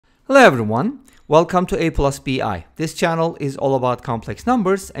Hello everyone, welcome to aplusbi. This channel is all about complex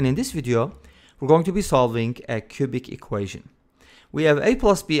numbers, and in this video we're going to be solving a cubic equation. We have a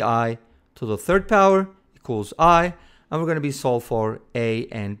plus bi to the third power equals I, and we're going to be solved for a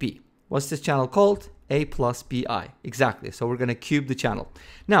and b. What's this channel called? A plus bi. Exactly, so we're going to cube the channel.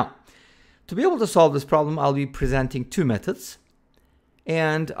 Now, to be able to solve this problem, I'll be presenting two methods.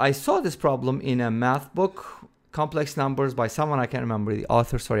 And I saw this problem in a math book, Complex Numbers, by someone. I can't remember the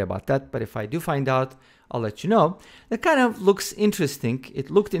author, sorry about that, but if I do find out, I'll let you know. That kind of looks interesting.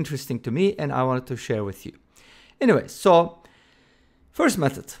 It looked interesting to me and I wanted to share with you. Anyway, so first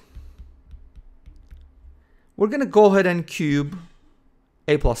method. We're going to go ahead and cube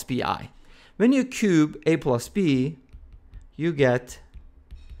a plus bi. When you cube a plus b, you get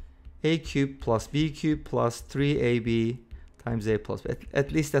a cubed plus b cubed plus 3ab times a plus b.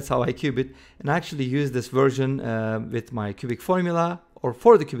 At least that's how I cube it. And I actually use this version with my cubic formula, or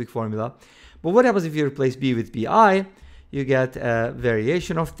for the cubic formula. But what happens if you replace b with bi? You get a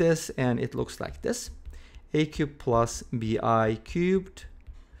variation of this, and it looks like this. A cubed plus bi cubed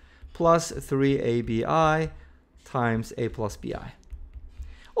plus 3abi times a plus bi.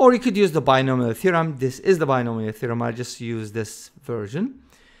 Or you could use the binomial theorem. This is the binomial theorem. I just use this version.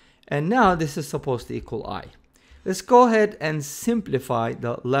 And now this is supposed to equal I. Let's go ahead and simplify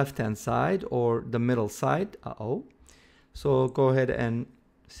the left-hand side, or the middle side. So go ahead and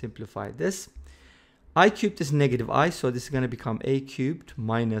simplify this. I cubed is negative I, so this is going to become a cubed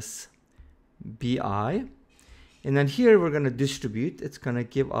minus bi. And then here we're going to distribute. It's going to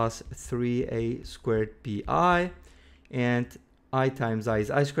give us 3a squared bi. And I times I is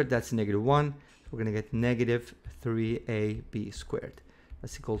I squared. That's negative 1. We're going to get negative 3ab squared.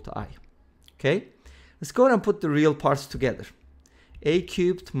 That's equal to I. Okay? Let's go ahead and put the real parts together. A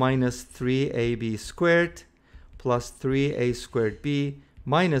cubed minus 3ab squared plus 3a squared b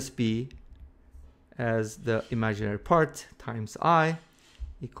minus b as the imaginary part times I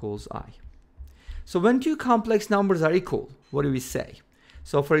equals I. So when two complex numbers are equal, what do we say?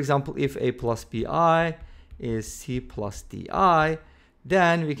 So for example, if a plus bi is c plus di,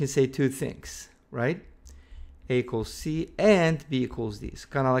 then we can say two things, right? A equals c and b equals d. It's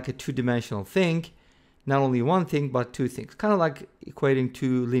kind of like a two-dimensional thing. Not only one thing, but two things. Kind of like equating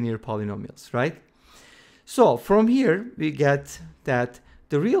two linear polynomials, right? So from here, we get that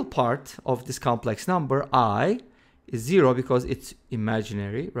the real part of this complex number, I, is 0 because it's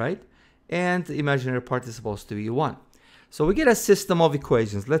imaginary, right? And the imaginary part is supposed to be 1. So we get a system of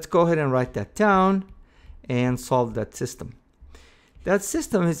equations. Let's go ahead and write that down and solve that system. That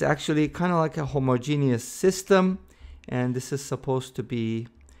system is actually kind of like a homogeneous system. And this is supposed to be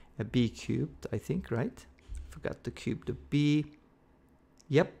a b cubed, I think, right? Forgot to cube the b.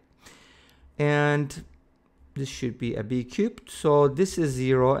 Yep. And this should be a b cubed. So this is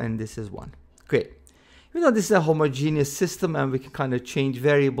 0 and this is 1. Great. Even though this is a homogeneous system and we can kind of change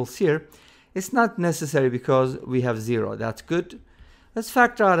variables here, it's not necessary because we have 0. That's good. Let's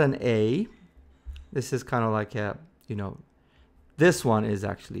factor out an a. This is kind of like a, this one is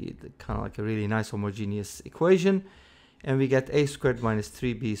actually kind of like a really nice homogeneous equation. And we get a squared minus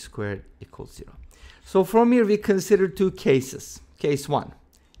 3b squared equals 0. So from here we consider two cases. Case 1,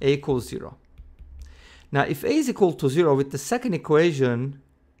 a equals 0. Now if a is equal to 0, with the second equation,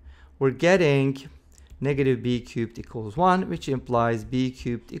 we're getting negative b cubed equals 1, which implies b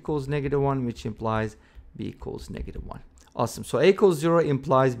cubed equals negative 1, which implies b equals negative 1. Awesome. So a equals 0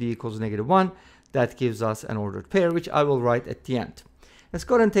 implies b equals negative 1. That gives us an ordered pair, which I will write at the end. Let's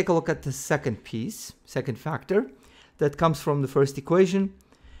go ahead and take a look at the second piece, second factor. That comes from the first equation.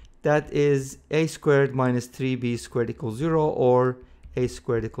 That is a squared minus 3b squared equals 0, or a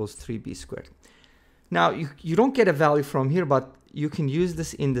squared equals 3b squared. Now, you don't get a value from here, but you can use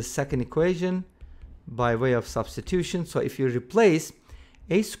this in the second equation by way of substitution. So if you replace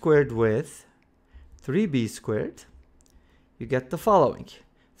a squared with 3b squared, you get the following.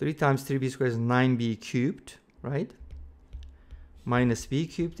 3 times 3b squared is 9b cubed, right? Minus b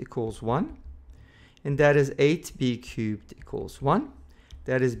cubed equals 1. And that is 8b cubed equals 1.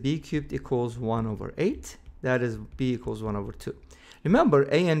 That is b cubed equals 1 over 8. That is b equals 1 over 2. Remember,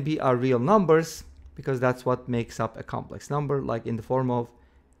 a and b are real numbers because that's what makes up a complex number, like in the form of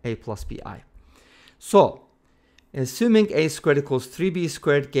a plus bi. So, assuming a squared equals 3b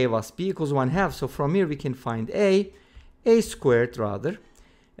squared gave us b equals 1/2. So from here we can find a squared rather,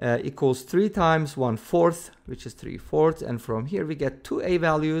 equals 3 times 1/4, which is 3/4. And from here we get two a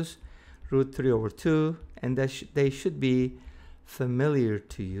values, root 3 over 2, and they should be familiar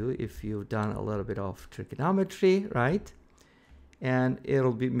to you if you've done a little bit of trigonometry, right? And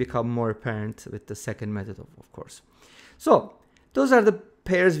it'll become more apparent with the second method, of course. So those are the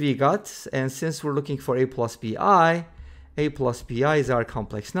pairs we got, and since we're looking for a plus bi is our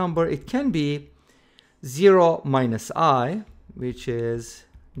complex number. It can be 0 minus I, which is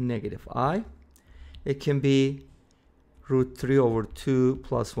negative I. It can be root 3 over 2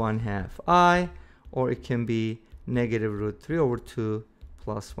 plus 1/2 I, or it can be negative root 3 over 2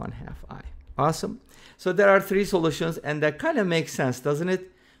 plus 1/2 I. Awesome. So there are 3 solutions, and that kind of makes sense, doesn't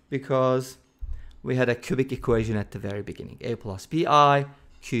it? Because we had a cubic equation at the very beginning. A plus bi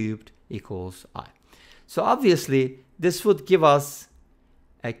cubed equals I. So obviously, this would give us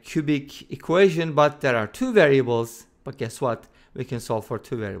a cubic equation, but there are 2 variables. But guess what? We can solve for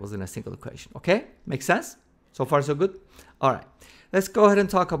 2 variables in a single equation. Okay? Makes sense? So far, so good? All right. Let's go ahead and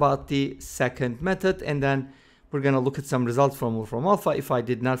talk about the second method, and then we're going to look at some results from Wolfram Alpha if I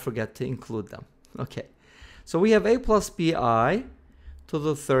did not forget to include them. Okay. So we have a plus bi to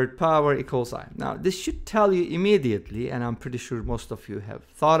the 3rd power equals I. Now, this should tell you immediately, and I'm pretty sure most of you have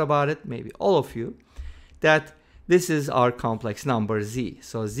thought about it, maybe all of you, that this is our complex number z.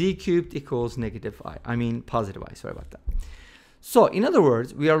 So z cubed equals negative I. I mean positive I, sorry about that. So in other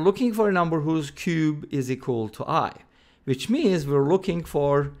words, we are looking for a number whose cube is equal to I, which means we're looking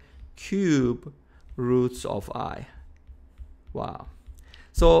for cube roots of I. Wow.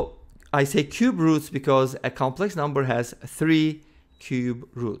 So I say cube roots because a complex number has 3 cube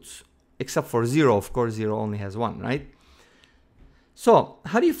roots, except for 0. Of course, 0 only has 1, right? So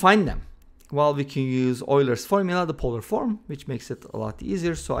how do you find them? Well, we can use Euler's formula, the polar form, which makes it a lot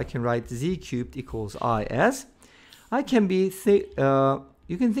easier. So I can write z cubed equals I as, I can be,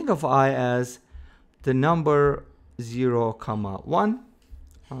 you can think of I as the number 0, 1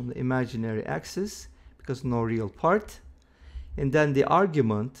 on the imaginary axis, because no real part. And then the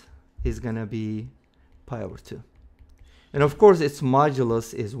argument is going to be pi over 2. And of course, its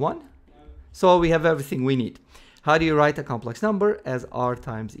modulus is 1. So we have everything we need. How do you write a complex number? As r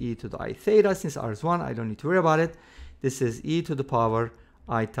times e to the I theta. Since r is 1, I don't need to worry about it. This is e to the power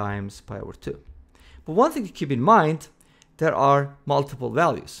I times pi over 2. But one thing to keep in mind, there are multiple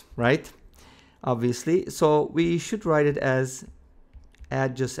values, right? Obviously. So we should write it as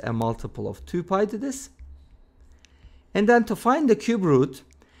add just a multiple of 2 pi to this. And then to find the cube root,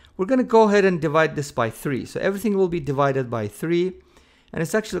 we're going to go ahead and divide this by 3. So everything will be divided by 3. And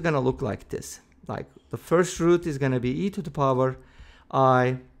it's actually going to look like this. Like the first root is going to be e to the power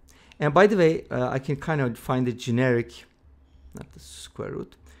I. And by the way, I can kind of find the generic, not the square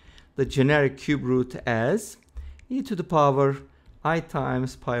root, the generic cube root as e to the power I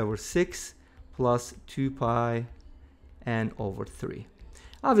times pi over 6 plus 2 pi n over 3.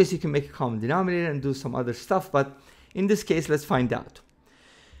 Obviously, you can make a common denominator and do some other stuff, but in this case, let's find out.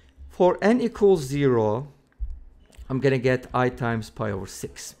 For n equals 0, I'm going to get I times pi over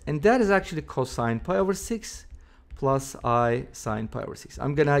 6. And that is actually cosine pi over 6 plus I sine pi over 6.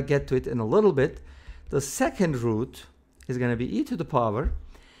 I'm going to get to it in a little bit. The second root is going to be e to the power.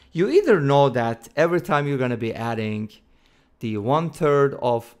 You either know that every time you're going to be adding the 1/3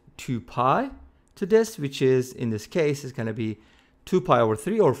 of 2 pi to this, which is, in this case, is going to be 2 pi over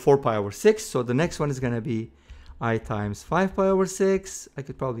 3 or 4 pi over 6. So the next one is going to be I times 5 pi over 6. I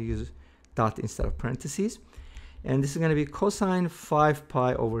could probably use dot instead of parentheses. And this is going to be cosine 5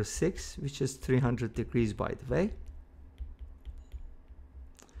 pi over 6, which is 300 degrees, by the way.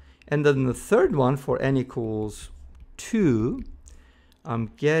 And then the third one, for n equals 2,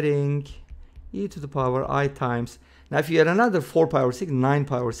 I'm getting e to the power I times. Now, if you add another 4 pi over 6, 9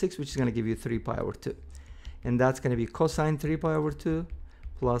 pi over 6, which is going to give you 3 pi over 2. And that's going to be cosine 3 pi over 2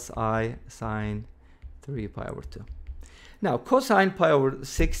 plus I sine 3 pi over 2. Now, cosine pi over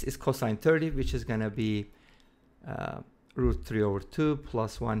 6 is cosine 30, which is going to be root 3 over 2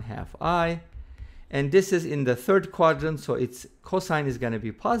 plus 1/2 I. And this is in the third quadrant, so its cosine is going to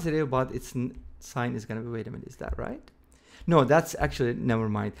be positive, but its sine is going to be, wait a minute, is that right? No, that's actually, never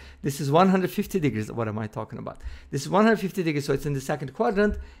mind. This is 150 degrees. What am I talking about? This is 150 degrees, so it's in the second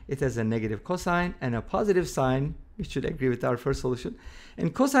quadrant. It has a negative cosine and a positive sine, which should agree with our first solution.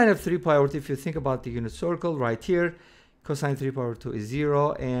 And cosine of 3 pi over 2, if you think about the unit circle right here, cosine 3 pi over 2 is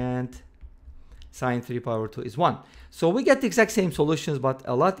 0, and sine 3 pi over 2 is 1. So we get the exact same solutions, but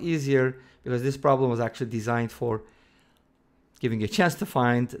a lot easier, because this problem was actually designed for giving you a chance to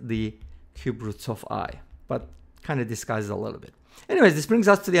find the cube roots of I, but kind of disguised a little bit. Anyways, this brings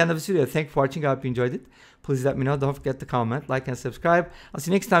us to the end of this video. Thank you for watching. I hope you enjoyed it. Please let me know. Don't forget to comment, like, and subscribe. I'll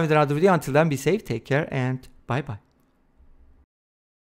see you next time with another video. Until then, be safe, take care, and bye-bye.